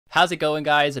How's it going,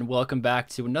 guys, and welcome back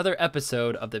to another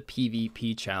episode of the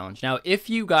PvP challenge. Now, if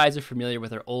you guys are familiar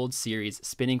with our old series,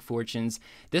 Spinning Fortunes,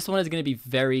 this one is going to be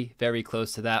very, very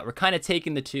close to that. We're kind of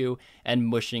taking the two and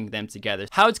mushing them together.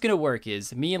 How it's going to work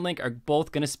is me and Link are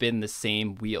both going to spin the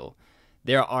same wheel.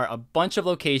 There are a bunch of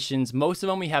locations, most of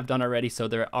them we have done already, so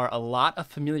there are a lot of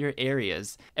familiar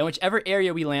areas. And whichever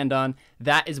area we land on,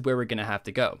 that is where we're going to have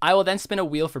to go. I will then spin a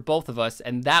wheel for both of us,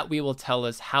 and that wheel will tell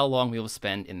us how long we will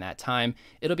spend in that time.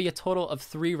 It'll be a total of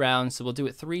 3 rounds, so we'll do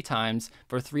it 3 times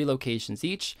for 3 locations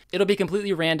each. It'll be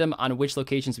completely random on which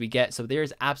locations we get, so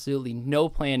there's absolutely no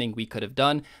planning we could have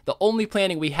done. The only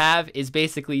planning we have is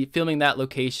basically filming that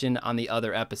location on the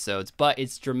other episodes, but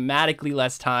it's dramatically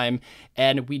less time,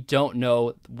 and we don't know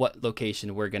what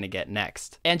location we're going to get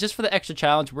next. And just for the extra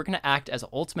challenge, we're going to act as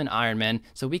ultimate Iron Man,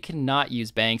 so we cannot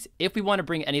use banks. If we want to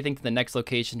bring anything to the next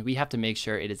location, we have to make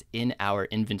sure it is in our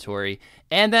inventory.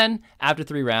 And then after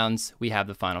 3 rounds, we have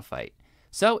the final fight.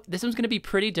 So this one's going to be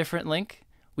pretty different, Link.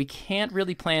 We can't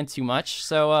really plan too much.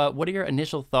 So what are your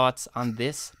initial thoughts on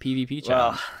this PvP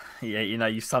challenge? Well, yeah,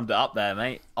 you summed it up there,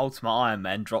 mate. Ultimate Iron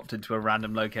Man dropped into a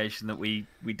random location that we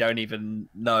don't even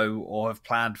know or have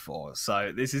planned for.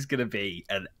 So this is going to be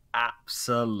an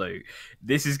absolute...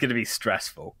 This is going to be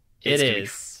stressful. It's gonna be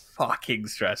fucking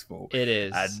stressful. It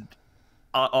is. And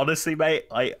honestly, mate,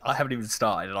 I haven't even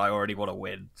started and I already want to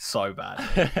win so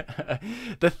bad.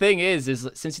 The thing is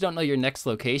since you don't know your next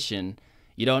location...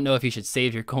 You don't know if you should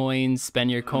save your coins,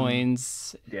 spend your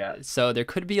coins. Yeah. So there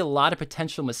could be a lot of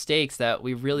potential mistakes that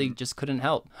we really just couldn't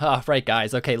help. Oh, right,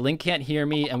 guys. Okay, Link can't hear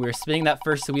me, and we're spinning that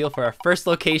first wheel for our first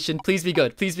location. Please be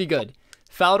good. Please be good.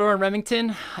 Falador and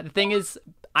Remington. The thing is,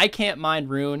 I can't mine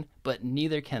Rune, but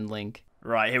neither can Link.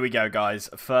 Right, here we go, guys.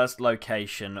 First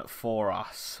location for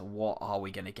us. What are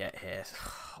we going to get here?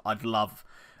 I'd love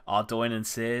Ardoin and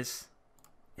Sears.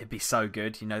 It'd be so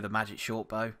good. You know, the magic short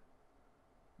bow.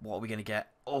 What are we going to get?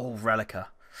 Oh, Relica.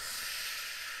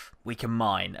 We can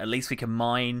mine. At least we can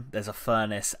mine. There's a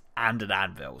furnace and an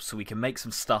anvil. So we can make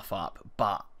some stuff up.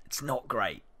 But it's not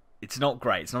great. It's not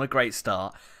great. It's not a great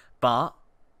start. But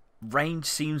range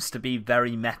seems to be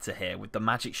very meta here. With the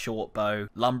magic short bow.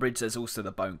 Lumbridge, there's also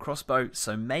the bone crossbow.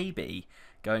 So maybe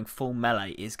going full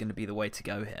melee is going to be the way to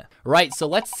go here. Right, so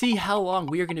let's see how long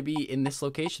we are going to be in this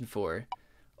location for.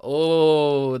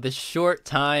 Oh, the short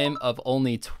time of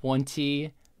only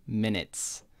 20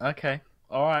 minutes. Okay.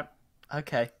 All right.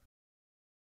 Okay.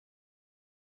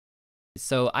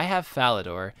 So I have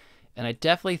Falador, and I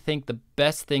definitely think the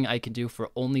best thing I can do for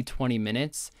only 20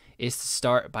 minutes is to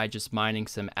start by just mining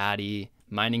some Addy,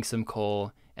 mining some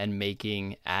coal, and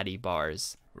making Addy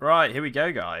bars. Right, here we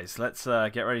go, guys. Let's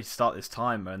get ready to start this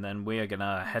timer, and then we are going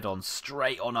to head on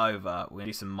straight on over. We're going to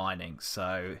do some mining,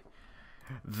 so...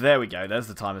 There we go, there's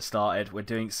the timer started. We're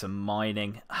doing some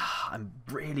mining. I'm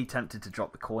really tempted to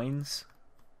drop the coins,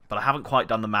 but I haven't quite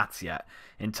done the maths yet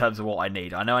in terms of what I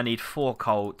need. I know I need 4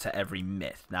 coal to every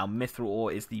myth. Now, mithril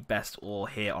ore is the best ore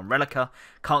here on Relica.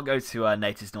 Can't go to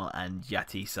Native's Knot and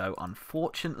Yeti, so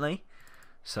unfortunately.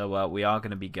 So we are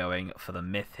going to be going for the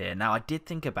myth here. Now, I did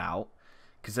think about,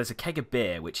 because there's a keg of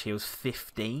beer which heals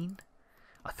 15.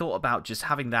 I thought about just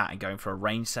having that and going for a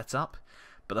range setup.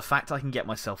 But the fact I can get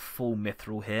myself full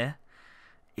mithril here,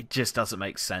 it just doesn't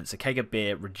make sense. A keg of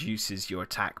beer reduces your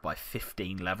attack by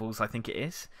 15 levels, I think it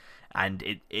is.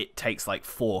 And it takes like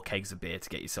 4 kegs of beer to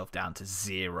get yourself down to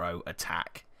 0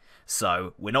 attack.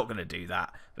 So we're not going to do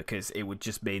that, because it would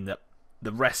just mean that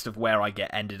the rest of where I get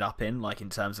ended up in, like in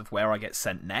terms of where I get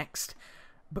sent next,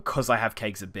 because I have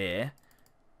kegs of beer,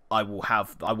 I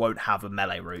won't have a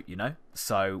melee route, you know?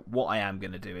 So what I am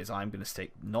going to do is I'm going to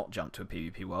not jump to a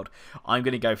PvP world. I'm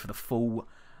going to go for the full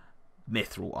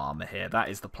mithril armor here. That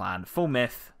is the plan. Full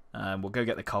myth. We'll go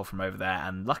get the coal from over there.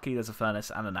 And luckily there's a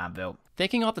furnace and an anvil.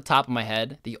 Thinking off the top of my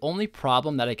head, the only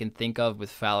problem that I can think of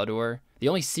with Falador, the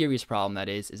only serious problem that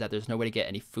is that there's no way to get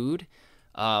any food.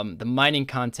 The mining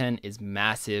content is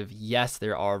massive. Yes,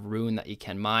 there are rune that you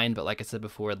can mine, but like I said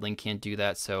before, Link can't do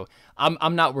that. So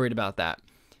I'm not worried about that.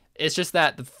 It's just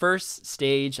that the first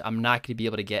stage, I'm not going to be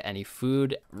able to get any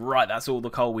food. Right, that's all the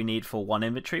coal we need for 1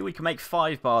 inventory. We can make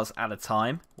 5 bars at a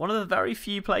time. One of the very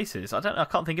few places, I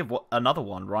can't think of another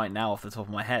one right now off the top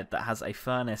of my head that has a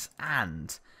furnace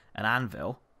and an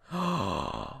anvil.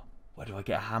 Where do I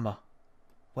get a hammer?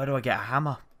 Where do I get a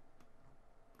hammer?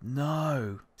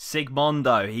 No.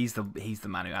 Sigmondo, he's the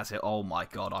man who has it. Oh my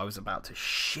god, I was about to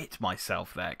shit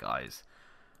myself there, guys.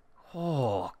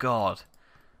 Oh god.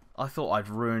 I thought I'd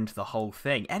ruined the whole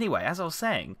thing. Anyway, as I was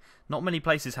saying, not many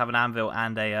places have an anvil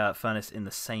and a furnace in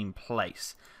the same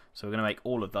place. So we're going to make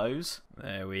all of those.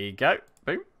 There we go.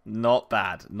 Boom. Not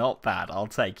bad, not bad. I'll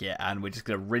take it. And we're just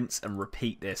going to rinse and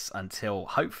repeat this until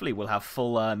hopefully we'll have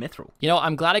full mithril. You know,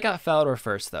 I'm glad I got Falador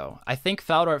first, though. I think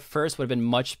Falador first would have been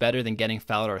much better than getting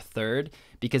Falador third,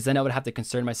 because then I would have to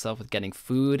concern myself with getting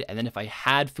food. And then if I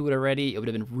had food already, it would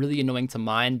have been really annoying to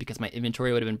mine because my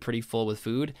inventory would have been pretty full with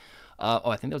food. Oh,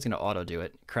 I think that was going to auto do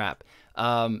it. Crap.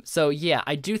 So yeah,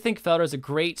 I do think Falador is a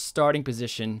great starting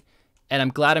position, and I'm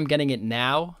glad I'm getting it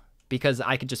now, because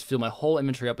I could just fill my whole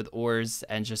inventory up with ores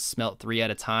and just smelt 3 at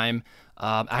a time.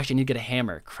 Actually, I need to get a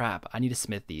hammer. Crap, I need to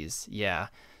smith these. Yeah,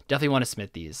 definitely want to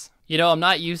smith these. You know, I'm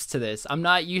not used to this. I'm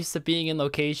not used to being in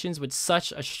locations with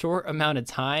such a short amount of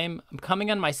time. I'm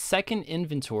coming on my second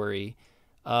inventory.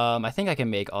 I think I can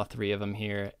make all 3 of them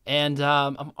here. And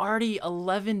I'm already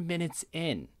 11 minutes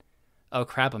in. Oh,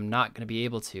 crap, I'm not going to be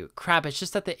able to. Crap, it's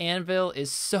just that the anvil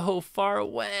is so far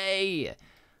away.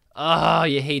 Oh,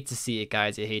 you hate to see it,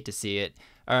 guys. You hate to see it.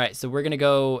 All right, so we're going to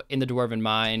go in the Dwarven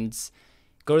Mines,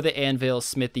 go to the anvil,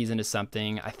 smith these into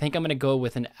something. I think I'm going to go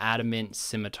with an adamant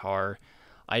scimitar.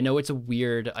 I know it's a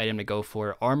weird item to go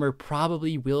for. Armor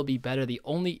probably will be better. The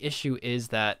only issue is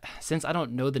that since I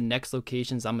don't know the next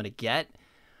locations I'm going to get,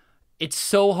 it's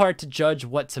so hard to judge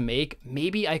what to make.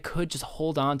 Maybe I could just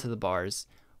hold on to the bars,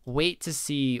 wait to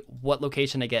see what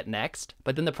location I get next.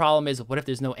 But then the problem is, what if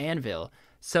there's no anvil?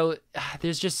 So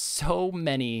there's just so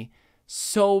many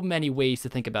ways to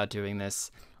think about doing this.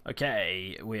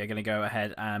 Okay, we are going to go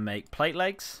ahead and make plate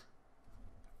legs.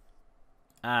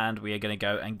 And we are going to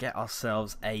go and get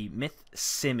ourselves a Myth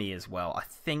Simi as well. I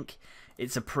think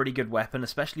it's a pretty good weapon,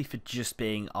 especially for just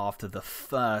being after the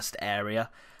first area.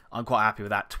 I'm quite happy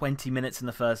with that. 20 minutes in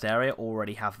the first area,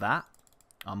 already have that.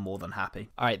 I'm more than happy.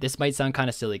 All right, this might sound kind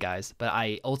of silly, guys, but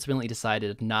I ultimately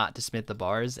decided not to smith the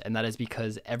bars, and that is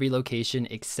because every location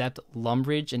except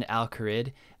Lumbridge and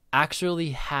Al-Kharid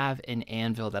actually have an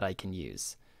anvil that I can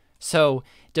use. So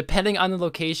depending on the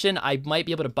location, I might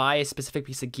be able to buy a specific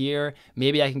piece of gear.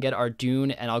 Maybe I can get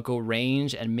Ardoon and I'll go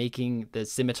range, and making the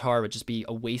scimitar would just be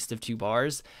a waste of 2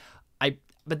 bars.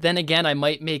 But then again, I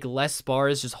might make less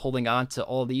bars just holding on to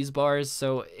all these bars.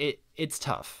 So it's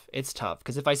tough. It's tough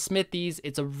because if I smith these,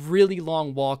 it's a really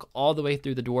long walk all the way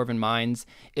through the Dwarven Mines.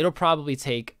 It'll probably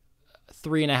take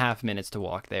 3.5 minutes to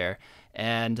walk there.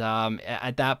 And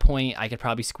at that point, I could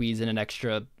probably squeeze in an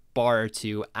extra bar or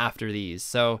 2 after these.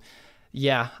 So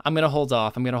yeah, I'm going to hold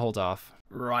off.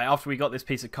 Right, after we got this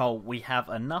piece of coal, we have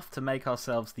enough to make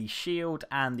ourselves the shield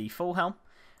and the full helm.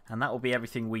 And that will be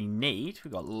everything we need.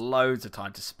 We've got loads of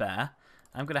time to spare.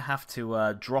 I'm going to have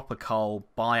to drop a coal,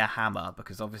 buy a hammer,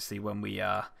 because obviously when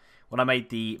I made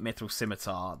the mithril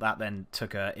scimitar, that then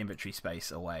took inventory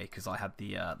space away because I had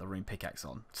the rune pickaxe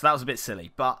on. So that was a bit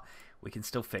silly, but we can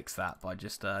still fix that by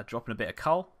just dropping a bit of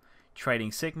coal,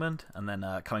 trading Sigmund, and then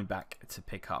coming back to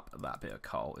pick up that bit of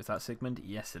coal. Is that Sigmund?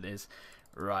 Yes, it is.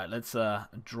 Right, let's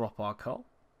drop our coal.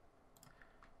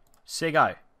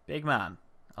 Siggo, big man.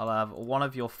 I'll have one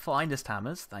of your finest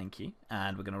hammers, thank you.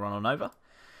 And we're going to run on over,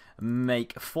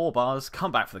 make 4 bars,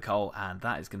 come back for the coal, and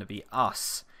that is going to be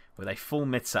us with a full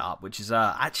myth setup, which is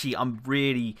actually, I'm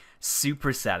really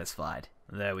super satisfied.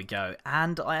 There we go.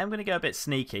 And I am going to go a bit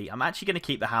sneaky. I'm actually going to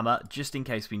keep the hammer just in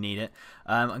case we need it.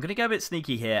 I'm going to go a bit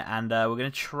sneaky here, and we're going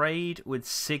to trade with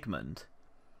Sigmund.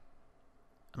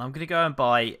 And I'm going to go and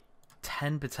buy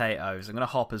 10 potatoes. I'm going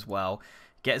to hop as well.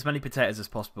 Get as many potatoes as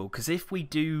possible, because if we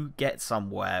do get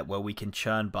somewhere where we can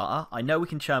churn butter, I know we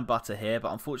can churn butter here,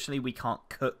 but unfortunately we can't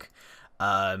cook,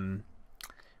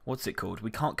 what's it called?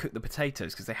 We can't cook the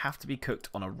potatoes because they have to be cooked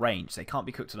on a range. They can't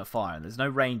be cooked on a fire, and there's no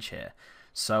range here.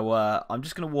 So I'm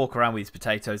just going to walk around with these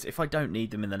potatoes. If I don't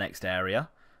need them in the next area,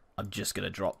 I'm just going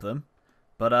to drop them.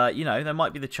 But, you know, there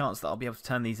might be the chance that I'll be able to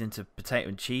turn these into potato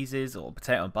and cheeses or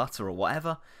potato and butter or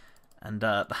whatever, and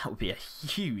that would be a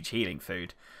huge healing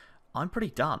food. I'm pretty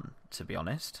done, to be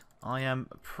honest. I am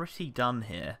pretty done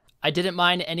here. I didn't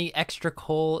mind any extra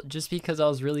coal just because I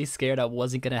was really scared I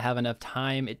wasn't going to have enough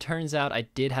time. It turns out I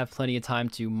did have plenty of time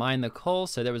to mine the coal,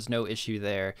 so there was no issue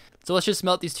there. So let's just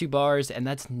melt these 2 bars, and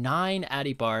that's 9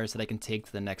 addy bars that I can take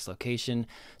to the next location.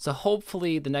 So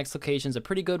hopefully the next location is a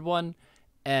pretty good one,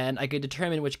 and I could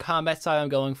determine which combat style I'm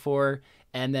going for,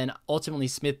 and then ultimately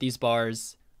smith these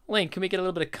bars. Link, can we get a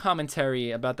little bit of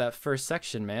commentary about that first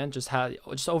section, man? Just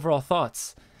overall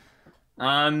thoughts.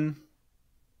 I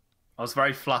was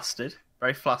very flustered.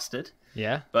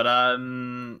 Yeah. But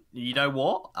you know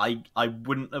what? I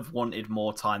wouldn't have wanted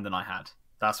more time than I had.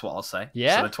 That's what I'll say.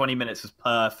 Yeah. So the 20 minutes was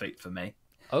perfect for me.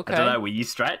 Okay. I don't know. Were you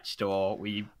stretched or were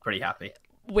you pretty happy?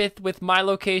 With my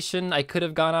location, I could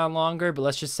have gone on longer, but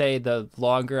let's just say the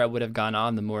longer I would have gone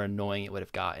on, the more annoying it would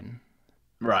have gotten.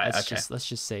 Right. Let's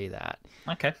just say that.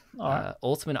 Okay. All right.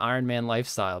 Ultimate Iron Man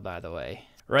lifestyle, by the way.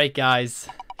 Right, guys.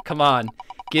 Come on.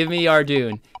 Give me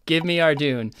Ardoon. Give me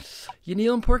Ardoon.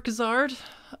 Yanil and Porkazard?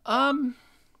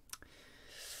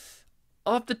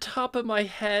 Off the top of my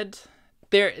head,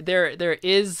 there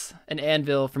is an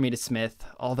anvil for me to smith.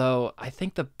 Although I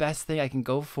think the best thing I can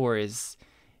go for is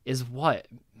what?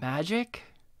 Magic?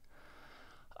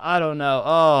 I don't know.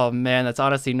 Oh man, that's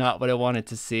honestly not what I wanted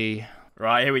to see.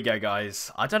 Right, here we go,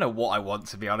 guys. I don't know what I want,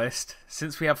 to be honest.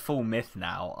 Since we have full myth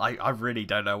now, I really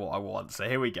don't know what I want. So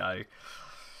here we go.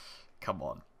 Come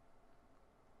on.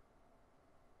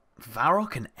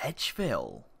 Varrock and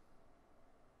Edgeville.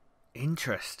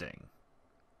 Interesting.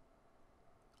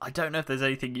 I don't know if there's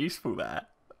anything useful there.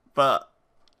 But,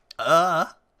 I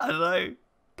don't know.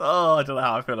 Oh, I don't know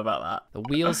how I feel about that. The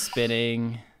wheel's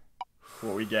spinning.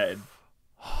 What are we getting?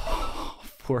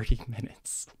 40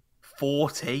 minutes.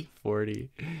 40? 40.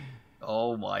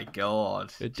 Oh my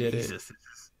god. It did Jesus. it.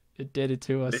 It did it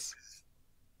to us.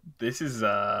 This is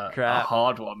a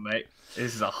hard one, mate.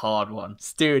 This is a hard one.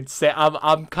 Dude,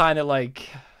 I'm kind of like,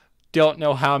 don't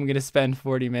know how I'm going to spend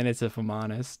 40 minutes if I'm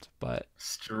honest, but.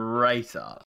 Straight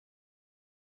up.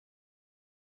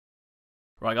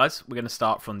 Right, guys, we're going to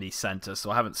start from the center,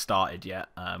 so I haven't started yet.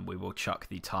 We will chuck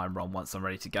the timer on once I'm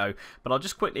ready to go, but I'll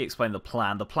just quickly explain the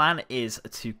plan. The plan is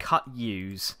to cut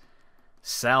U's,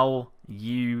 sell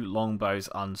U longbows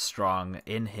unstrung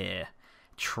in here,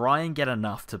 try and get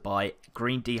enough to buy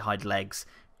green d'hide legs,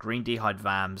 green d'hide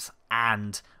vams,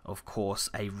 and, of course,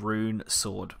 a rune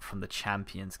sword from the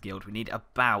Champions Guild. We need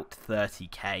about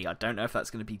 30k. I don't know if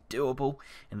that's going to be doable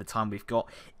in the time we've got.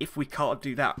 If we can't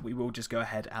do that, we will just go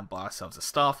ahead and buy ourselves a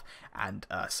staff and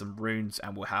some runes,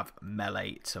 and we'll have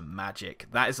melee to magic.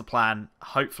 That is the plan.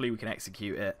 Hopefully we can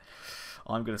execute it.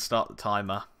 I'm going to start the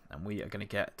timer, and we are going to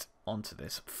get onto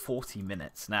this. 40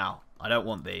 minutes. Now, I don't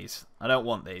want these. I don't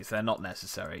want these. They're not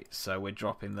necessary. So we're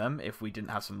dropping them. If we didn't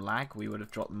have some lag, we would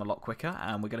have dropped them a lot quicker.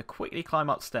 And we're going to quickly climb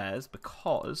upstairs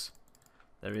because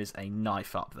there is a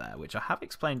knife up there, which I have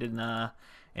explained in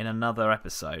another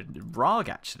episode. Rargh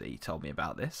actually told me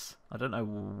about this. I don't know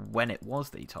when it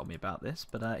was that he told me about this,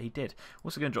 but he did.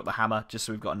 Also going to drop the hammer just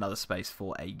so we've got another space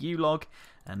for a U-log.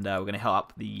 And we're going to hit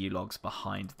up the U-logs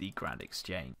behind the Grand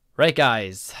Exchange. Right,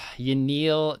 guys,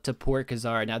 Yanil to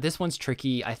Porkazard. Now, this one's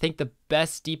tricky. I think the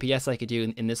best DPS I could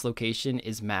do in this location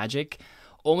is magic.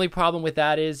 Only problem with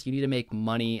that is you need to make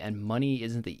money, and money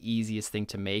isn't the easiest thing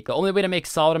to make. The only way to make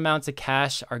solid amounts of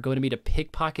cash are going to be to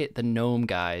pickpocket the gnome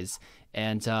guys.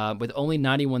 And with only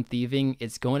 91 thieving,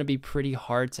 it's going to be pretty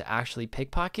hard to actually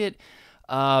pickpocket.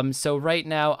 So right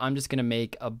now, I'm just going to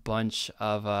make a bunch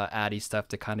of addy stuff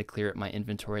to kind of clear up my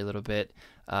inventory a little bit.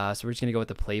 So we're just going to go with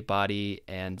the plate body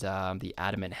and the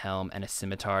adamant helm and a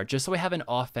scimitar, just so I have an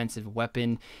offensive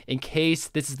weapon in case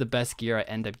this is the best gear I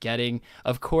end up getting.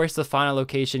 Of course, the final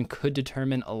location could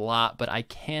determine a lot, but I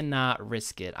cannot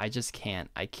risk it. I just can't.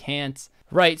 I can't.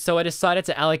 Right, so I decided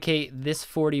to allocate this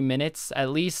 40 minutes,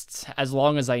 at least as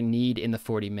long as I need in the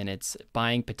 40 minutes,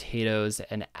 buying potatoes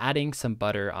and adding some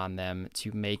butter on them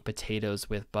to make potatoes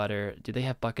with butter. Do they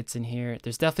have buckets in here?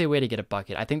 There's definitely a way to get a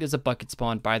bucket. I think there's a bucket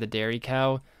spawned by the dairy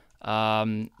cow.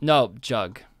 No,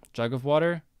 jug. Jug of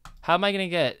water? How am I going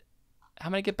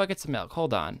to get buckets of milk?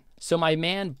 Hold on. So my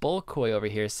man Bulkoi over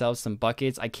here sells some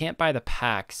buckets. I can't buy the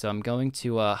pack, so I'm going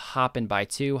to hop and buy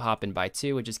two,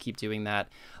 and just keep doing that.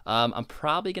 I'm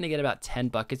probably going to get about 10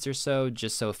 buckets or so,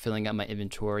 just so filling up my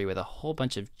inventory with a whole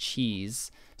bunch of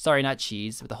cheese. Sorry, not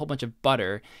cheese, with a whole bunch of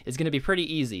butter is going to be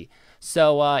pretty easy.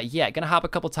 So yeah, going to hop a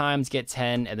couple times, get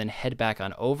 10, and then head back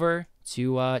on over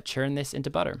to churn this into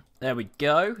butter. There we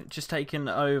go. Just taken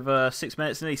over 6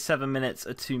 minutes, nearly 7 minutes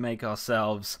to make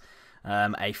ourselves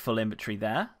a full inventory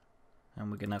there. And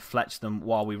we're going to fletch them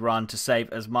while we run to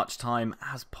save as much time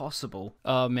as possible.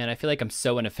 Oh man, I feel like I'm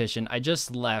so inefficient. I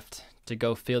just left to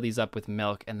go fill these up with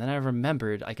milk, and then I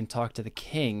remembered I can talk to the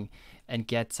king and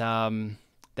get the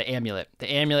amulet.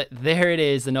 The amulet, there it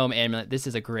is, the gnome amulet. This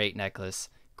is a great necklace.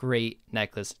 Great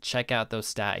necklace. Check out those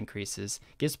stat increases.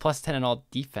 Gives plus 10 in all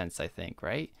defense, I think,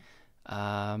 right?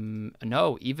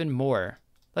 No, even more.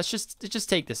 Let's just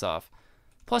take this off.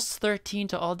 Plus 13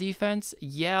 to all defense?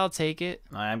 Yeah, I'll take it.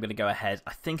 I am going to go ahead.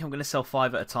 I think I'm going to sell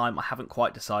 5 at a time. I haven't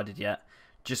quite decided yet.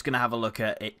 Just going to have a look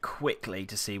at it quickly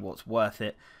to see what's worth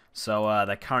it. So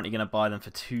they're currently going to buy them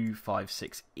for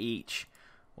 256 each.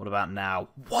 What about now?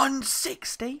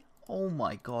 160? Oh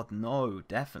my god, no,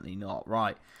 definitely not.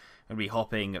 Right, I'm going to be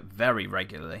hopping very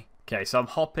regularly. Okay, so I'm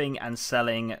hopping and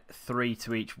selling 3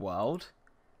 to each world.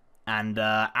 And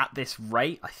at this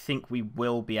rate, I think we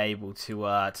will be able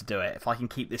to do it. If I can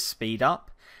keep this speed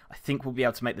up, I think we'll be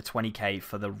able to make the 20k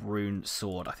for the rune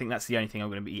sword. I think that's the only thing I'm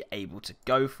going to be able to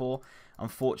go for.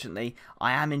 Unfortunately,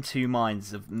 I am in two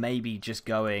minds of maybe just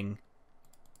going...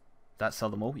 That sell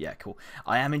them all? Yeah, cool.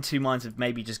 I am in two minds of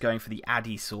maybe just going for the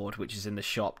Addy sword, which is in the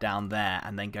shop down there,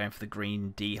 and then going for the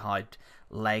green d'hide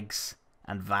legs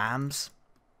and vams.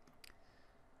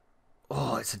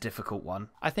 Oh, it's a difficult one.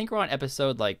 I think we're on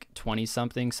episode like 20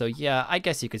 something, so yeah, I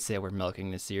guess you could say we're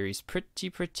milking this series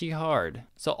pretty hard.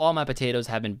 So all my potatoes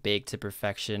have been baked to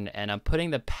perfection, and I'm putting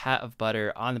the pat of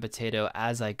butter on the potato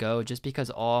as I go, just because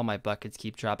all my buckets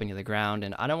keep dropping to the ground,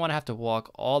 and I don't want to have to walk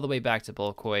all the way back to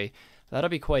Bulkoi. That'll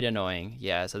be quite annoying.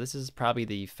 Yeah, so this is probably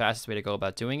the fastest way to go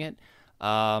about doing it.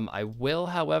 I will,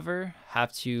 however,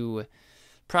 have to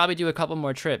probably do a couple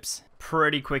more trips.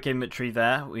 Pretty quick inventory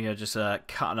there. We are just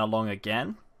cutting along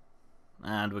again.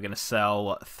 And we're going to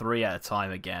sell 3 at a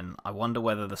time again. I wonder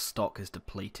whether the stock is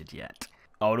depleted yet.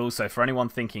 Oh, and also, for anyone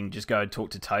thinking, just go and talk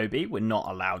to Toby. We're not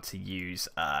allowed to use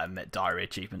diary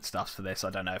achievement stuffs for this. I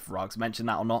don't know if Rargh's mentioned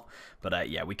that or not. But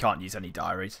yeah, we can't use any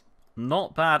diaries.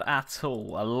 Not bad at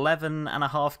all.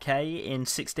 11.5k in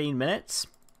 16 minutes.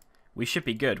 We should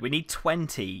be good. We need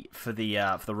 20 for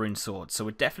the rune sword. So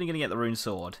we're definitely going to get the rune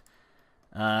sword.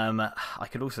 I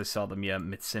could also sell them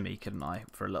Mitsumi, couldn't I,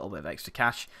 for a little bit of extra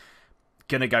cash.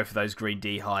 Gonna go for those green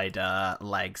d'hide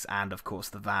legs and, of course,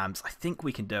 the vams. I think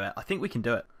we can do it. I think we can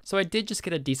do it. So I did just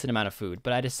get a decent amount of food,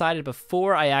 but I decided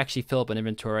before I actually fill up an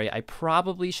inventory, I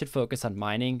probably should focus on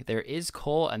mining. There is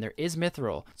coal and there is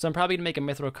mithril. So I'm probably gonna make a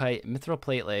mithril kite, mithril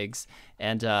plate legs,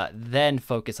 and then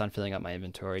focus on filling up my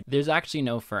inventory. There's actually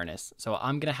no furnace, so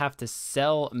I'm gonna have to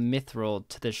sell mithril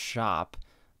to the shop.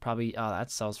 Probably, oh,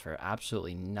 that sells for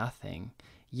absolutely nothing.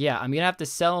 Yeah, I'm gonna have to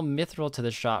sell mithril to the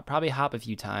shop, probably hop a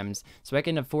few times, so I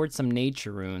can afford some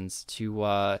nature runes to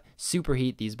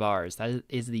superheat these bars. That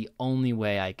is the only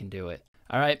way I can do it.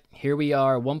 All right, here we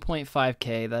are,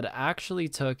 1.5k. That actually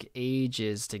took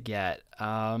ages to get.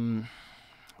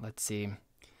 Let's see.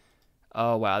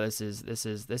 Oh wow, this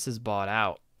is bought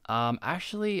out.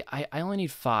 Actually, I only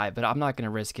need 5, but I'm not gonna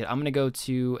risk it. I'm gonna go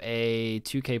to a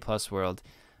 2k plus world,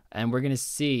 and we're gonna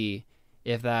see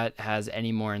if that has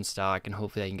any more in stock, and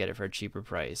hopefully I can get it for a cheaper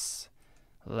price.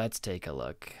 Let's take a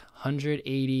look.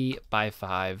 180 by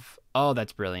 5. Oh,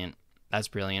 that's brilliant. That's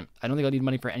brilliant. I don't think I'll need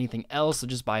money for anything else, so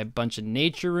just buy a bunch of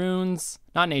nature runes.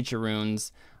 Not nature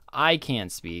runes. I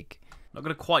can't speak. Not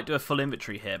going to quite do a full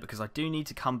inventory here because I do need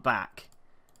to come back.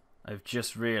 I've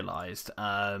just realised.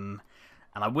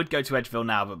 And I would go to Edgeville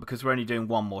now, but because we're only doing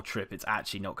one more trip, it's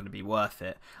actually not going to be worth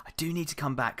it. I do need to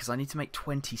come back because I need to make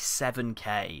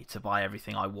 27k to buy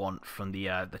everything I want from the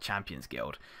Champions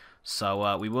Guild.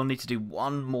 So we will need to do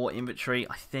one more inventory,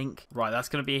 I think. Right, that's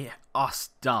going to be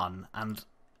us done. And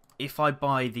if I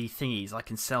buy the thingies, I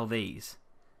can sell these.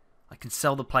 I can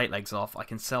sell the plate legs off. I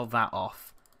can sell that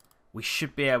off. We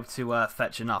should be able to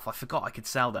fetch enough. I forgot I could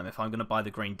sell them if I'm going to buy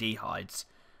the green d'hides.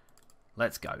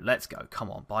 Let's go, let's go.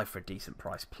 Come on, buy for a decent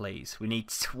price, please. We need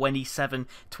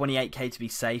 28k to be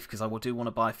safe, because I do want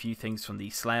to buy a few things from the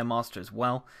Slayer Master as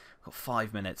well. Got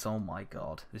 5 minutes, oh my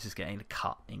god. This is getting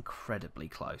cut incredibly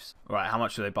close. Alright, how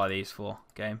much do they buy these for,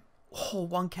 game? Oh,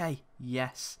 1k,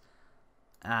 yes.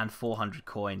 And 400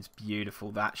 coins,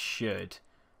 beautiful. That should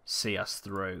see us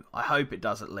through. I hope it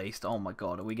does at least. Oh my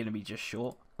god, are we going to be just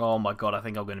short? Oh my god, I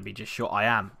think I'm going to be just short. I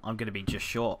am. I'm going to be just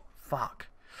short. Fuck.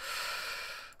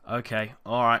 Okay,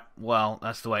 alright, well,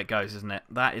 that's the way it goes, isn't it?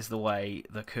 That is the way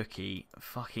the cookie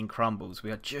fucking crumbles. We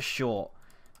are just short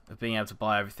of being able to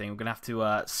buy everything. We're going to have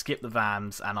to skip the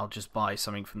VAMs, and I'll just buy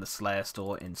something from the Slayer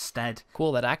store instead.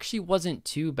 Cool, that actually wasn't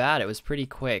too bad. It was pretty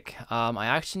quick. I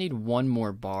actually need 1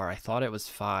 more bar. I thought it was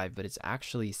 5, but it's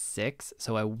actually 6.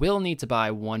 So I will need to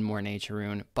buy 1 more nature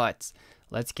rune, but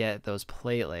let's get those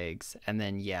plate legs, and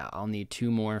then yeah, I'll need 2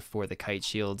 more for the kite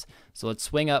shields. So let's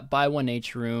swing up, buy 1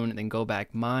 nature rune, then go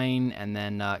back mine, and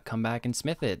then come back and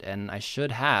smith it, and I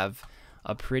should have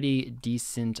a pretty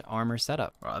decent armor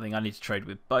setup. Right, I think I need to trade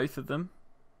with both of them.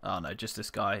 Oh no, just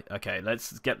this guy. Okay,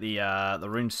 let's get the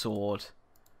rune sword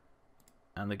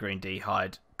and the green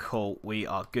d'hide. Cool, we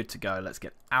are good to go. Let's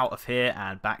get out of here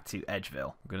and back to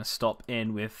Edgeville. I'm going to stop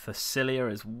in with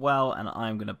Facilia as well, and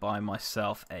I'm going to buy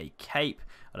myself a cape.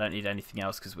 I don't need anything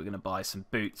else because we're going to buy some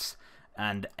boots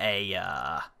and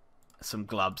some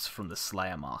gloves from the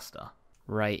Slayer Master.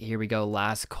 Right, here we go.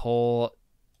 Last coal.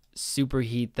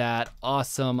 Superheat that.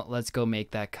 Awesome. Let's go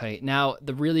make that kite. Now,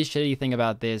 the really shitty thing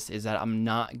about this is that I'm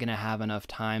not going to have enough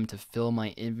time to fill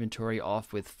my inventory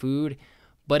off with food.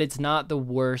 but it's not the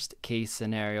worst case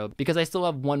scenario because I still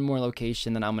have one more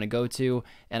location that I'm going to go to,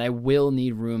 and I will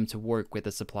need room to work with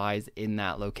the supplies in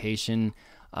that location.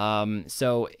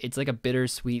 So it's like a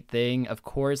bittersweet thing. Of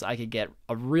course, I could get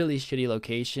a really shitty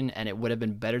location and it would have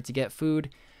been better to get food.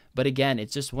 But again,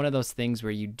 it's just one of those things where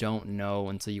you don't know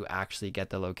until you actually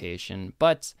get the location.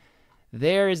 But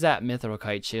there is that mithril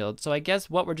kite shield. So I guess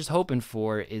what we're just hoping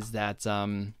for is that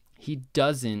he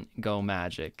doesn't go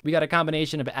magic. We got a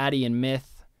combination of Addy and Myth,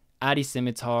 Addy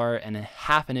Scimitar, and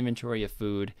half an inventory of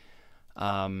food.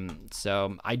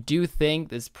 So I do think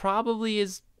this probably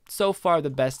is so far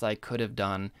the best I could have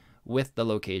done with the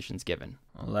locations given.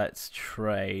 Let's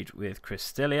trade with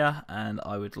Cristilia, and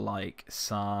I would like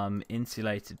some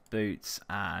insulated boots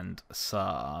and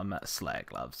some Slayer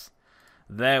gloves.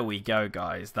 There we go,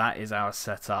 guys. That is our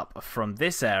setup from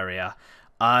this area.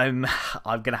 I'm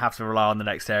gonna have to rely on the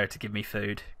next area to give me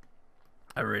food.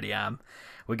 I really am.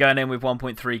 We're going in with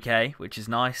 1.3k, which is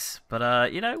nice,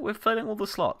 but you know, we're filling all the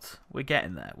slots. We're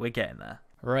getting there. We're getting there.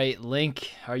 Right, Link,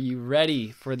 are you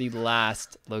ready for the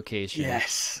last location?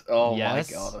 Yes. Oh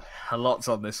yes? my god. A lot's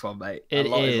on this one, mate. It a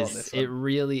lot is. on this one. It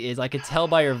really is. I could tell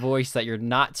by your voice that you're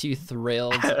not too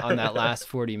thrilled on that last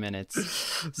 40 minutes.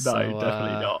 No, So,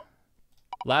 definitely not.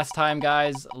 Last time,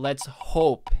 guys, let's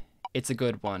hope it's a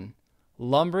good one.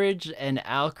 Lumbridge and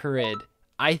Alcarid.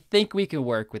 I think we can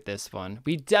work with this one.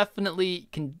 We definitely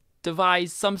can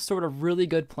devise some sort of really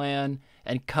good plan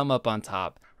and come up on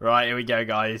top. Right, here we go,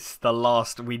 guys. The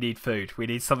last. We need food. We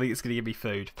need something that's going to give me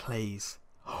food. Please.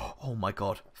 Oh my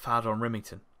god. Fowler on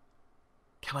Remington.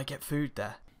 Can I get food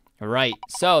there? All right.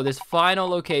 So this final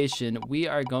location, we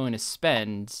are going to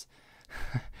spend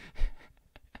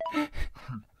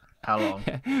How long?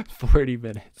 40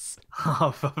 minutes.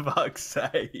 Oh, for fuck's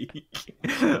sake.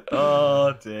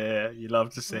 Oh, dear. You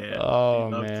love to see it. Oh,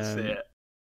 you love man. to see it.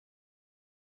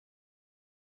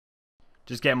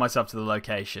 Just getting myself to the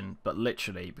location, but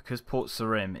literally, because Port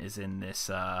Sarim is in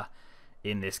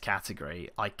this category,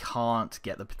 I can't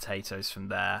get the potatoes from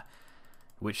there,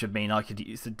 which would mean I could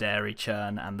use the dairy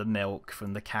churn and the milk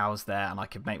from the cows there, and I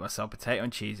could make myself potato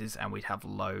and cheeses, and we'd have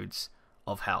loads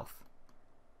of health.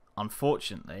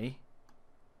 Unfortunately,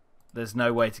 there's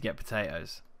no way to get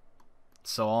potatoes,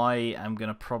 so I am going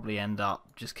to probably end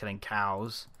up just killing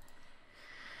cows.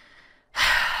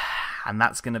 And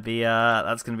that's gonna be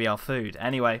our food.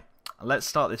 Anyway, let's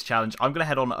start this challenge. I'm gonna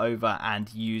head on over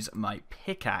and use my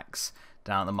pickaxe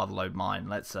down at the Motherlode mine.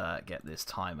 Let's get this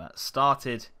timer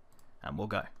started, and we'll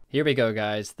go. Here we go,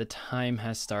 guys. The time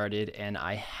has started, and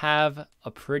I have a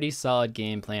pretty solid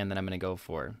game plan that I'm gonna go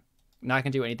for. Not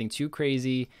gonna do anything too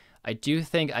crazy. I do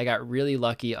think I got really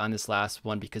lucky on this last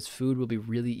one because food will be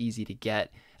really easy to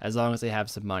get as long as I have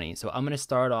some money. So I'm going to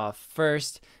start off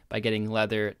first by getting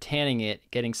leather, tanning it,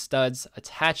 getting studs,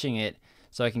 attaching it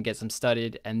so I can get some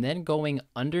studded, and then going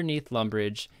underneath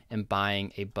Lumbridge and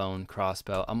buying a bone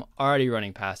crossbow. I'm already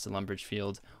running past the Lumbridge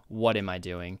field. What am I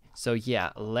doing? So yeah,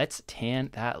 let's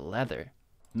tan that leather.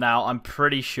 Now, I'm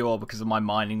pretty sure because of my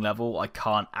mining level, I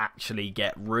can't actually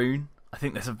get rune. I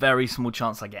think there's a very small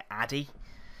chance I get Addy.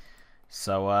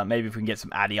 So maybe if we can get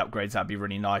some Addy upgrades, that'd be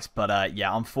really nice. But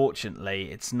yeah, unfortunately,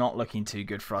 it's not looking too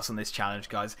good for us on this challenge,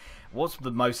 guys. What's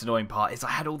the most annoying part is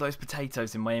I had all those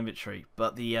potatoes in my inventory,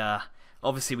 but the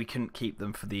obviously we couldn't keep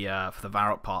them for the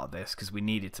Varrock part of this because we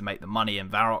needed to make the money in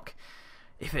Varrock.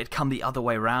 If it had come the other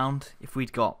way around, if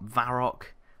we'd got Varrock,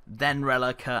 then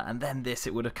Relica, and then this,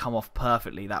 it would have come off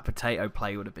perfectly. That potato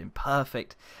play would have been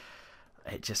perfect.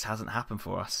 It just hasn't happened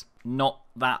for us. Not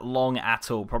that long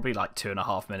at all. Probably like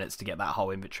 2.5 minutes to get that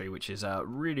whole inventory, which is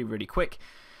really, really quick.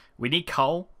 We need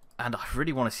coal, and I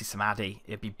really want to see some Addy.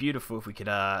 It'd be beautiful if we could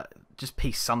just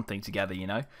piece something together, you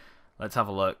know. Let's have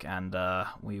a look, and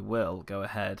we will go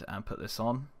ahead and put this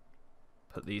on.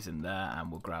 Put these in there,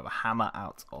 and we'll grab a hammer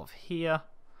out of here.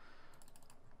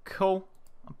 Cool.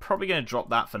 I'm probably going to drop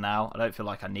that for now. I don't feel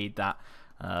like I need that.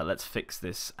 Let's fix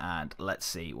this and let's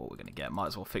see what we're going to get. Might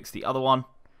as well fix the other one.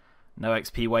 No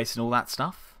XP waste and all that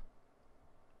stuff.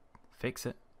 Fix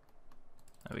it.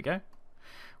 There we go.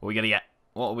 What are we going to get?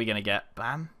 What are we going to get?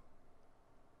 Bam.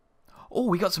 Oh,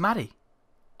 we got some Addy.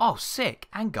 Oh, sick.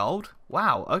 And gold.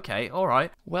 Wow. Okay. All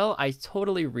right. Well, I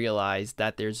totally realized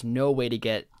that there's no way to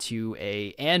get to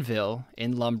a anvil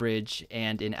in Lumbridge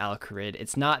and in Alcarid.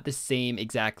 It's not the same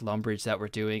exact Lumbridge that we're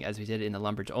doing as we did in the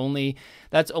Lumbridge only.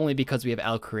 That's only because we have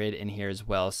Alcarid in here as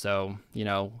well. So, you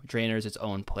know, Drainer's its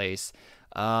own place.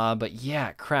 But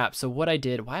yeah, crap. So what I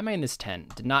did, why am I in this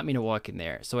tent? Did not mean to walk in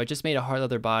there. So I just made a hard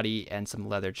leather body and some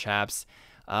leather chaps.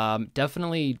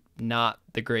 Definitely not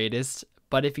the greatest.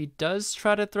 But if he does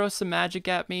try to throw some magic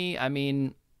at me, I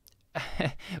mean,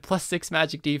 plus 6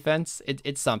 magic defense.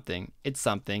 It's something. It's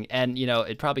something. And, you know,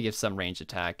 it probably gives some range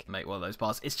attack. Make one of those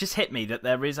bars. It's just hit me that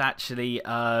there is actually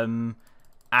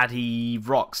Addy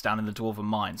rocks down in the Dwarven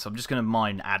mine, so I'm just going to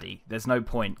mine Addy. There's no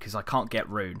point because I can't get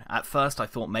rune. At first I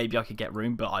thought maybe I could get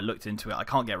rune, but I looked into it. I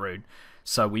can't get rune.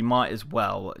 So we might as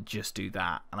well just do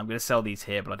that. And I'm going to sell these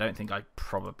here, but I don't think I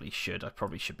probably should. I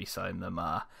probably should be selling them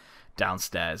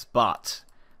downstairs. But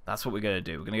that's what we're going to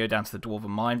do. We're going to go down to the Dwarven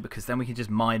mine because then we can just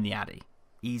mine the Addy.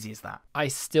 Easy as that. I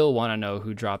still want to know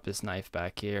who dropped this knife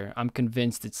back here. I'm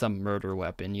convinced it's some murder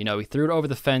weapon. You know, he threw it over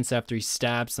the fence after he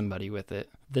stabbed somebody with it.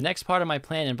 The next part of my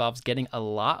plan involves getting a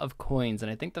lot of coins,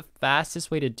 and I think the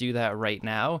fastest way to do that right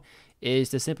now is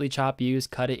to simply chop yews,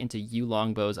 cut it into yew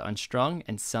longbows unstrung,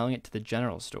 and selling it to the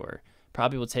general store.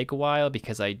 Probably will take a while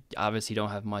because I obviously don't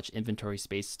have much inventory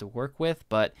space to work with,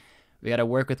 but we got to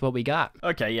work with what we got.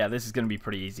 Okay, yeah, this is going to be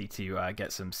pretty easy to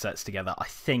get some sets together.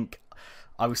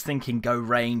 I was thinking go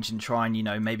range and try and, you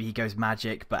know, maybe he goes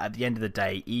magic, but at the end of the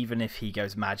day, even if he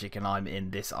goes magic and I'm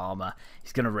in this armor,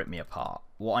 he's going to rip me apart.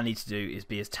 What I need to do is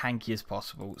be as tanky as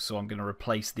possible, so I'm going to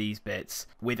replace these bits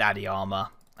with Addy armor,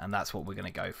 and that's what we're going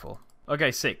to go for.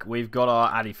 Okay, sick. We've got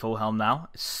our Addy full helm now.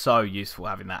 It's so useful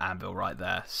having that anvil right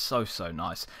there. So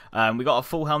nice. We got a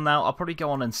full helm now. I'll probably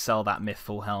go on and sell that myth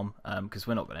full helm because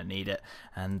we're not going to need it.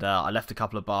 And I left a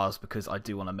couple of bars because I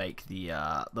do want to make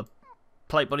the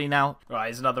plate body now. Right,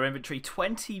 here's another inventory.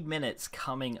 20 minutes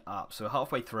coming up, so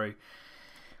halfway through.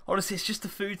 Honestly, it's just the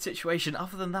food situation.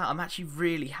 Other than that, I'm actually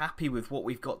really happy with what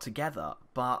we've got together,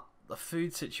 but the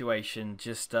food situation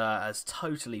just has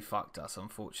totally fucked us,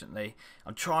 unfortunately.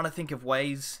 I'm trying to think of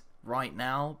ways right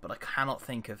now, but I cannot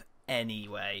think of any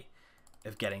way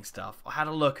of getting stuff. I had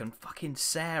a look, and fucking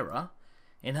Sarah,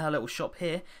 in her little shop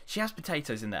here, she has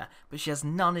potatoes in there, but she has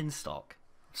none in stock.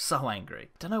 So angry.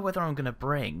 Don't know whether I'm going to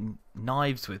bring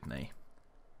knives with me,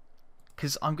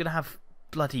 because I'm going to have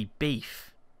bloody beef.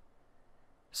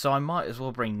 So I might as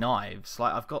well bring knives.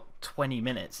 Like, I've got 20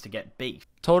 minutes to get beef.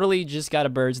 Totally just got a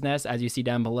bird's nest, as you see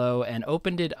down below, and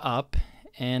opened it up.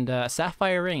 And a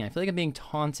sapphire ring. I feel like I'm being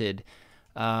taunted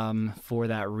for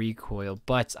that recoil,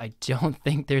 but I don't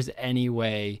think there's any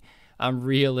way I'm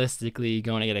realistically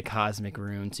going to get a cosmic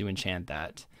rune to enchant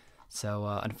that. So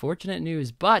unfortunate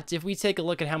news, but if we take a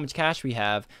look at how much cash we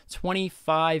have,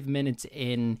 25 minutes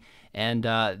in, and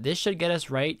this should get us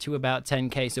right to about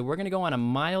 10K. So we're going to go on a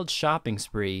mild shopping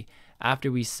spree after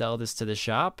we sell this to the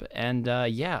shop, and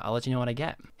yeah, I'll let you know what I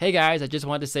get. Hey guys, I just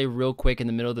wanted to say real quick in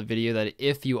the middle of the video that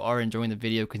if you are enjoying the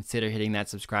video, consider hitting that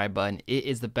subscribe button. It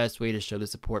is the best way to show the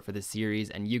support for the series,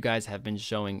 and you guys have been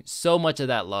showing so much of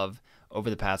that love over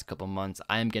the past couple months.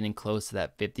 I am getting close to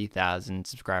that 50,000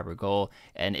 subscriber goal,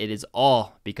 and it is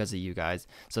all because of you guys.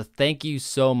 So thank you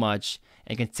so much,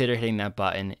 and consider hitting that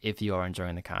button if you are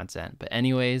enjoying the content. But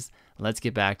anyways, let's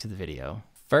get back to the video.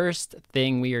 First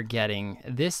thing we are getting,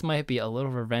 this might be a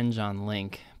little revenge on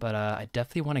Link, but I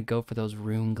definitely want to go for those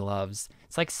rune gloves.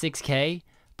 It's like 6K,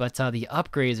 but the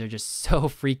upgrades are just so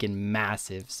freaking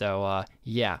massive. So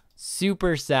yeah,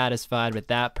 super satisfied with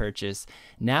that purchase.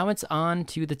 Now it's on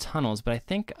to the tunnels, but I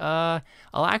think I'll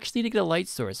actually need to get a light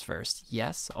source first.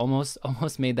 Yes, almost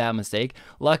made that mistake.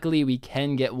 Luckily, we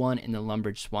can get one in the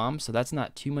Lumbridge Swamp, so that's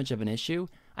not too much of an issue.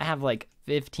 I have like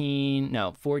 14,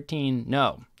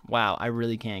 no. Wow, I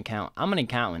really can't count. I'm an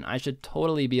accountant. I should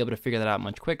totally be able to figure that out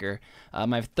much quicker. I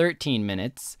have 13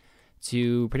 minutes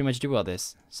to pretty much do all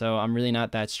this, so I'm really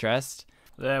not that stressed.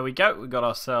 There we go. We got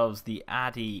ourselves the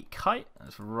Addy kite.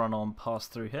 Let's run on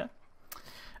past through here.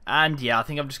 And yeah, I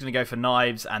think I'm just going to go for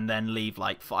knives and then leave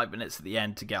like 5 minutes at the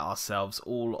end to get ourselves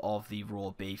all of the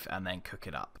raw beef and then cook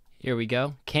it up. Here we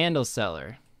go. Candle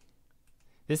seller.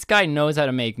 This guy knows how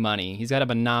to make money. He's got a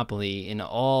monopoly in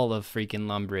all of freaking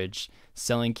Lumbridge,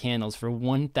 selling candles for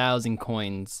 1,000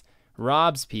 coins.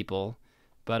 Robs people.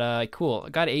 But cool. I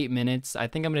got 8 minutes. I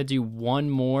think I'm going to do one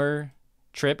more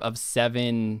trip of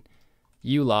 7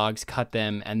 yew logs, cut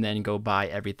them, and then go buy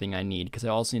everything I need, because I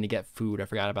also need to get food. I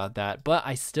forgot about that. But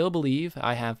I still believe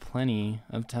I have plenty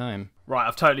of time. Right,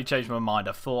 I've totally changed my mind.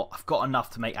 I thought I've got enough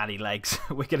to make Addy legs.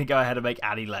 We're going to go ahead and make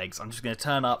Addy legs. I'm just going to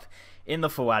turn up in the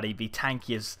full Addy, be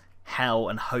tanky as hell,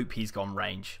 and hope he's gone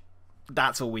range.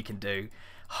 That's all we can do.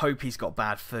 Hope he's got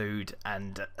bad food,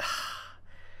 and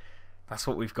that's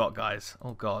what we've got, guys.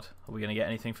 Oh god, are we going to get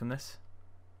anything from this?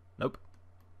 Nope.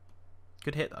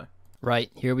 Good hit though. Right,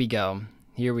 here we go.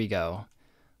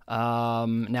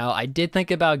 Now I did think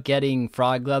about getting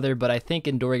frog leather, but I think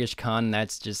in Dorgish Khan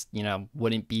that's just, you know,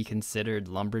 wouldn't be considered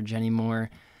Lumbridge anymore.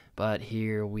 But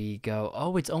here we go.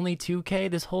 Oh, it's only 2K?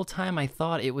 This whole time I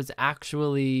thought it was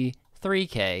actually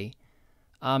 3K.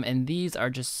 And these are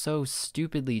just so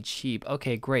stupidly cheap.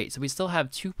 Okay, great. So we still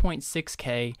have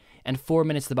 2.6K and 4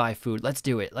 minutes to buy food. Let's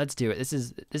do it. Let's do it. This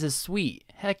is sweet.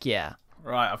 Heck yeah.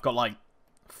 Right, I've got like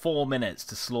 4 minutes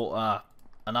to slaughter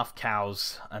enough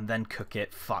cows and then cook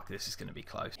it. Fuck, this is going to be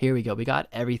close. Here we go. We got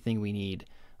everything we need.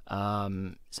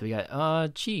 So we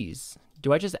got cheese.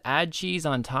 Do I just add cheese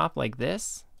on top like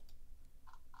this?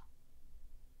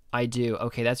 I do.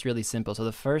 Okay, that's really simple. So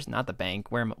the first, not the bank.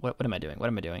 What am I doing? What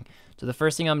am I doing? So the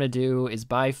first thing I'm gonna do is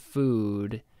buy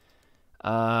food.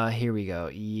 Here we go.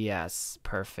 Yes,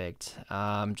 perfect.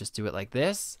 Just do it like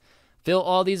this. Fill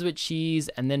all these with cheese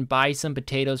and then buy some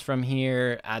potatoes from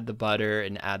here. Add the butter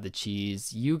and add the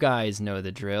cheese. You guys know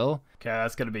the drill. Okay,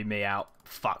 that's gonna be me out.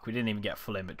 Fuck, we didn't even get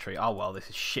full inventory. Oh well, this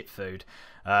is shit food.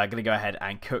 Gonna go ahead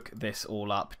and cook this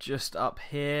all up just up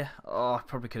here. Oh, I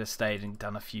probably could have stayed and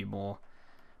done a few more.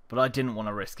 But I didn't want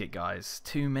to risk it, guys.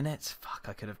 2 minutes? Fuck,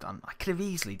 I could have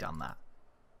easily done that.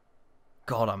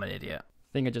 God, I'm an idiot. I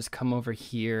think I just come over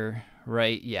here,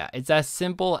 right? Yeah, it's as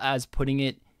simple as putting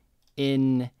it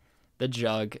in the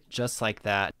jug, just like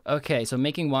that. Okay, so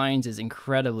making wines is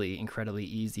incredibly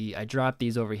easy. I dropped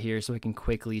these over here so I can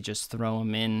quickly just throw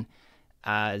them in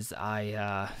as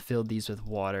I filled these with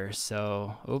water.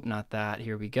 So, oh, not that.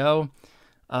 Here we go.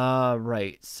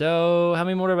 Right. So how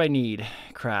many more do I need?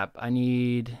 Crap. I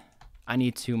need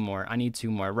 2 more. I need 2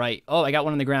 more. Right. Oh, I got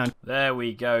one on the ground. There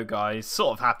we go, guys.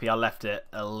 Sort of happy I left it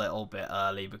a little bit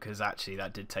early because actually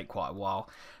that did take quite a while.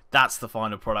 That's the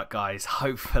final product, guys.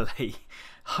 Hopefully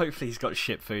he's got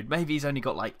shit food. Maybe he's only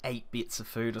got like 8 bits of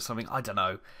food or something. I don't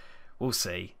know. We'll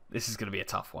see. This is going to be a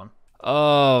tough one.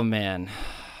 Oh, man.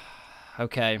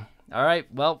 Okay. All right.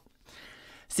 Well,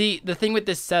 see, the thing with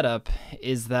this setup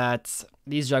is that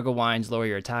these juggle wines lower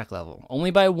your attack level. Only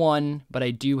by 1, but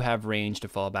I do have range to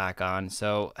fall back on.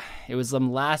 So it was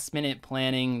some last minute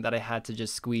planning that I had to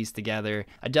just squeeze together.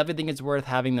 I definitely think it's worth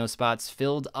having those spots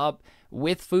filled up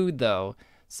with food though.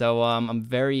 So I'm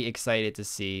very excited to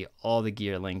see all the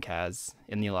gear Link has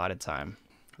in the allotted time.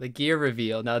 The gear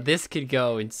reveal. Now this could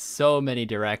go in so many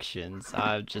directions.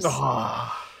 I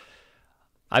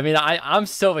mean, I'm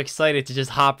so excited to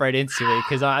just hop right into it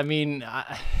because, I mean,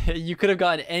 you could have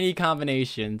gotten any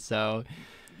combination, so...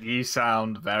 You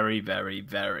sound very, very,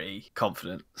 very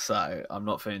confident, so I'm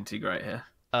not feeling too great here.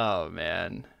 Oh,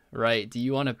 man. Right. Do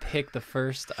you want to pick the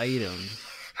first item?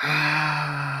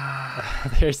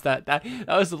 There's that. That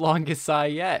was the longest sigh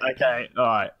yet. Okay, all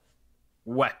right.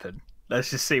 Weapon. Let's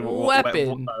just see what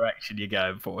direction you're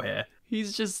going for here.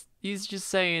 He's just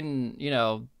saying, you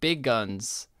know, big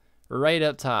guns. Right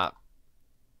up top.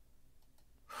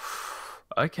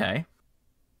 Okay.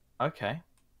 Okay.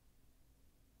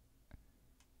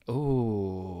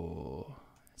 Ooh.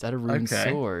 Is that a rune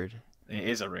sword? It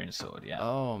is a rune sword, yeah.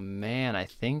 Oh, man. I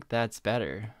think that's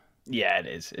better. Yeah, it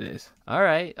is. It is. All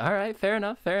right. All right. Fair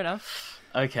enough. Fair enough.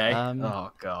 Okay.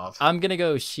 Oh, God. I'm going to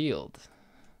go shield.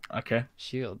 Okay.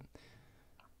 Shield.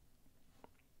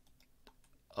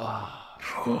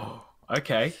 Oh.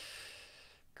 Okay.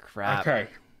 Crap. Okay.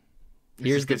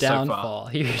 Here's the downfall.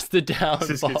 Here's the downfall. This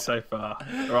is good so far.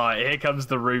 Right, here comes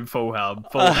the rune full helm.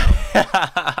 Full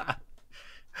helm.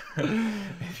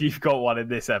 If you've got one in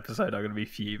this episode, I'm going to be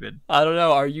fuming. I don't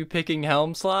know. Are you picking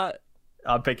helm slot?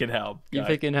 I'm picking helm. You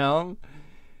picking helm?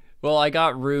 Well, I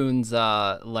got rune's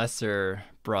lesser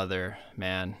brother,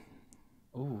 man.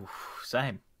 Ooh,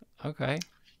 same. Okay.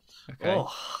 Okay.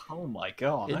 Oh my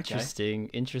God.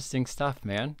 Interesting stuff,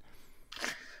 man.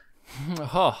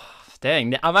 Oh.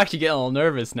 Dang, I'm actually getting a little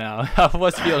nervous now. I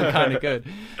was feeling kind of good.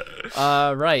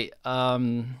 Right.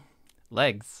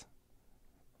 Legs.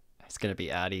 It's going to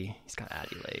be Addy. He's got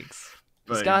Addy legs.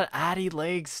 Boom. He's got Addy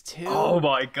legs, too. Oh,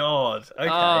 my God. Okay.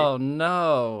 Oh,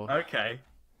 no. Okay.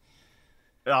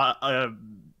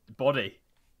 Body.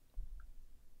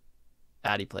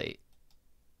 Addy plate.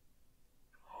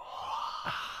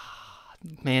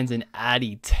 Man's an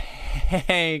Addy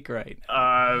tank right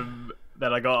now.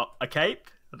 Then I got a cape.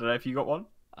 I don't know if you got one.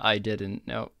 I didn't.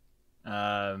 Nope.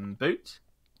 Boots.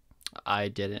 I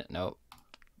didn't. Nope.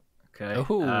 Okay.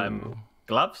 Ooh.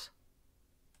 Gloves.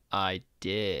 I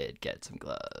did get some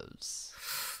gloves.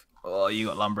 Oh, you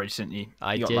got Lumbridge, didn't you?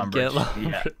 I did get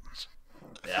Lumbridge.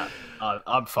 Yeah.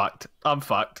 I'm fucked. I'm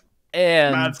fucked.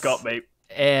 And Man's got me.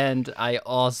 And I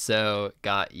also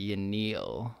got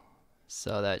Yanil.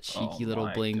 So that cheeky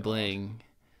little bling bling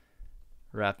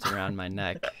wrapped around my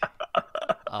neck.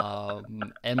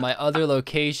 And my other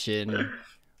location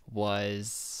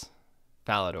was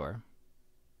Falador.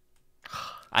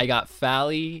 I got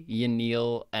Fally,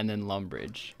 Yanil, and then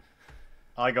Lumbridge.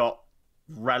 I got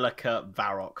Relica,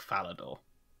 Varrock, Falador.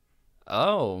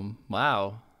 Oh,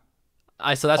 wow.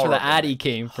 So that's where the Horrible, Addy mate.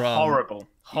 came from. Horrible.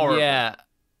 Horrible. Yeah.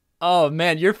 Oh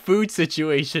man, your food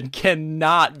situation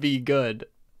cannot be good.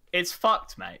 It's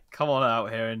fucked, mate. Come on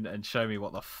out here and show me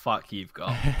what the fuck you've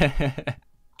got.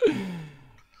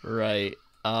 Right.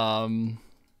 I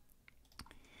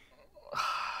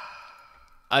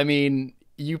mean,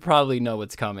 you probably know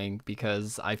what's coming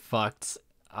because I fucked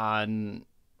on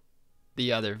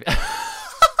the other.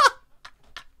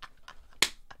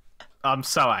 I'm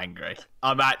so angry.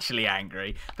 I'm actually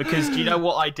angry because do you know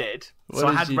what I did? What So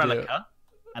I did had you do? Relica,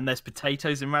 and there's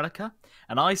potatoes in Relica,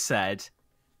 and I said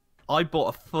I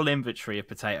bought a full inventory of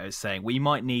potatoes, saying we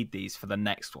might need these for the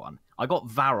next one. I got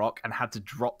Varrock and had to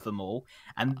drop them all,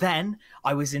 and then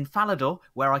I was in Falador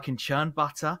where I can churn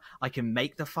butter, I can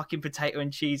make the fucking potato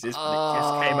and cheeses, but it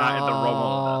just came out in the wrong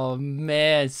order. Oh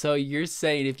man, so you're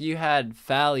saying if you had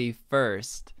Fally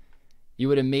first, you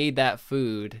would have made that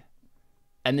food,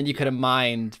 and then you could have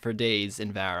mined for days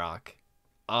in Varrock.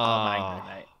 Oh, I'm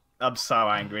angry, mate. I'm so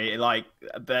angry. Like,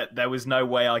 there was no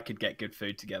way I could get good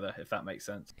food together, if that makes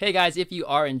sense. Hey guys, if you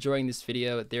are enjoying this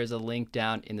video, there's a link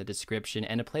down in the description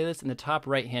and a playlist in the top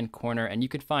right hand corner, and you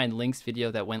could find Link's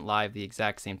video that went live the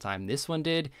exact same time this one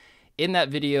did. In that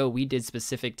video, we did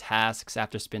specific tasks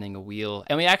after spinning a wheel,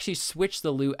 and we actually switched the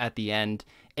loot at the end,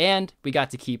 and we got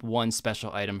to keep one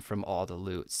special item from all the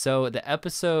loot. So the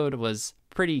episode was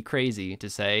pretty crazy to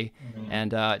say,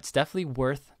 and it's definitely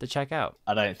worth the check out.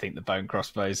 I don't think the bone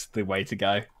crossbow's the way to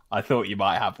go. I thought you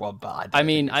might have one, but I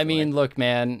mean, look,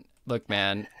 man,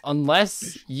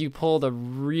 unless you pulled a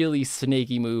really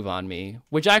snaky move on me,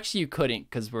 which actually you couldn't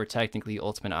because we're technically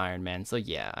Ultimate Iron Man. So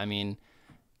yeah, I mean,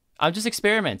 I'm just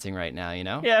experimenting right now, you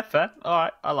know? Yeah, fair. All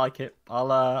right, I like it.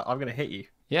 I'm gonna hit you.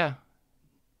 Yeah.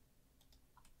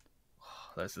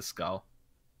 There's the skull.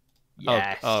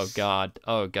 Yes. Oh God.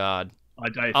 Oh God. I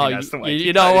don't think that's the way.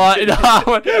 You know what? No,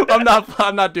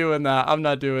 I'm not doing that. I'm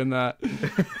not doing that.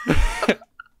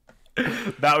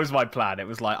 That was my plan. It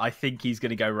was like, I think he's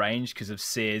going to go range because of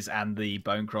Sears and the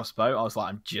bone crossbow. I was like,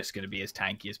 I'm just going to be as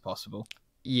tanky as possible.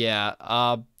 Yeah.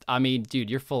 I mean, dude,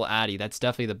 you're full Addy. That's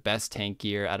definitely the best tank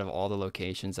gear out of all the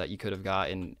locations that you could have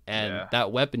gotten. And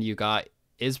that weapon you got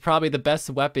is probably the best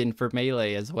weapon for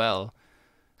melee as well.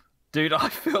 Dude, I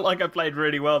feel like I played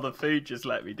really well. The food just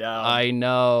let me down. I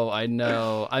know.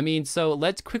 I mean, so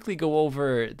let's quickly go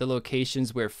over the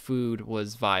locations where food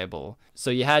was viable.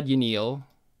 So you had Unil,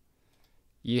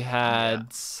 you had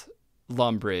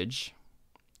Lumbridge,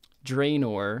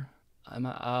 Draenor,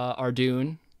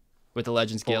 Ardoon with the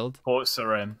Legends Guild, Port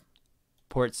Sarim.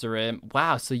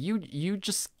 Wow, so you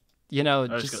just, you know,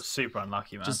 I just got super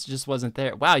unlucky, man. Just wasn't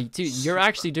there. Wow, dude, you're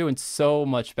actually doing so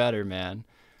much better, man.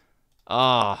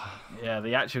 Oh. Yeah,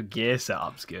 the actual gear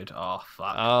setup's good. Oh,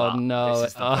 fuck. Oh, no.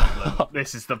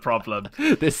 This is the problem.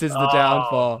 This is the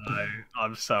downfall. No.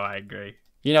 I'm so angry.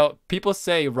 You know, people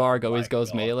say Rargh always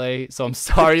goes melee, so I'm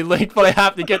sorry, Link, but I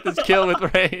have to get this kill with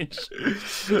range.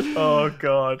 Oh,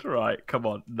 God. Right, come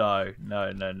on. No.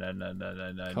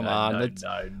 Come on.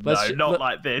 Not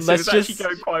like this. It was actually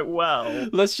going quite well.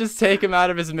 Let's just take him out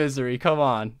of his misery. Come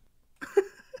on.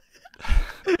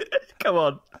 Come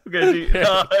on. I'm gonna do.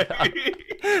 No.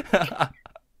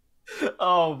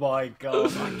 Oh my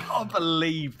God! I can't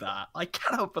believe that. I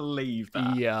cannot believe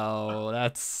that. Yo,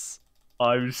 that's.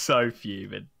 I'm so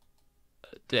fuming.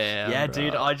 Damn. Yeah, bro.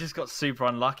 dude, I just got super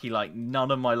unlucky. Like,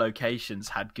 none of my locations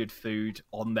had good food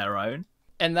on their own.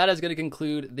 And that is going to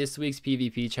conclude this week's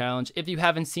PvP challenge. If you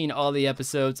haven't seen all the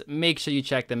episodes, make sure you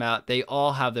check them out. They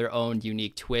all have their own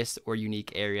unique twist or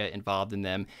unique area involved in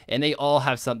them, and they all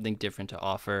have something different to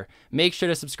offer. Make sure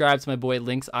to subscribe to my boy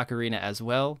Link'sOcarina as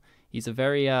well. He's a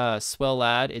very swell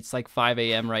lad. It's like 5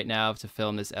 a.m. right now to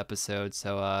film this episode,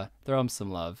 so throw him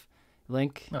some love.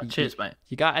 Link, cheers, mate.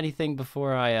 You got anything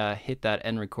before I hit that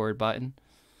end record button?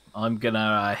 I'm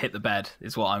gonna hit the bed.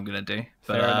 Is what I'm gonna do.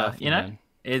 But Fair enough, you know.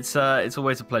 It's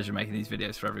always a pleasure making these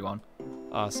videos for everyone.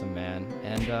 Awesome, man.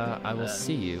 And I will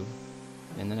see you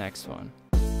in the next one.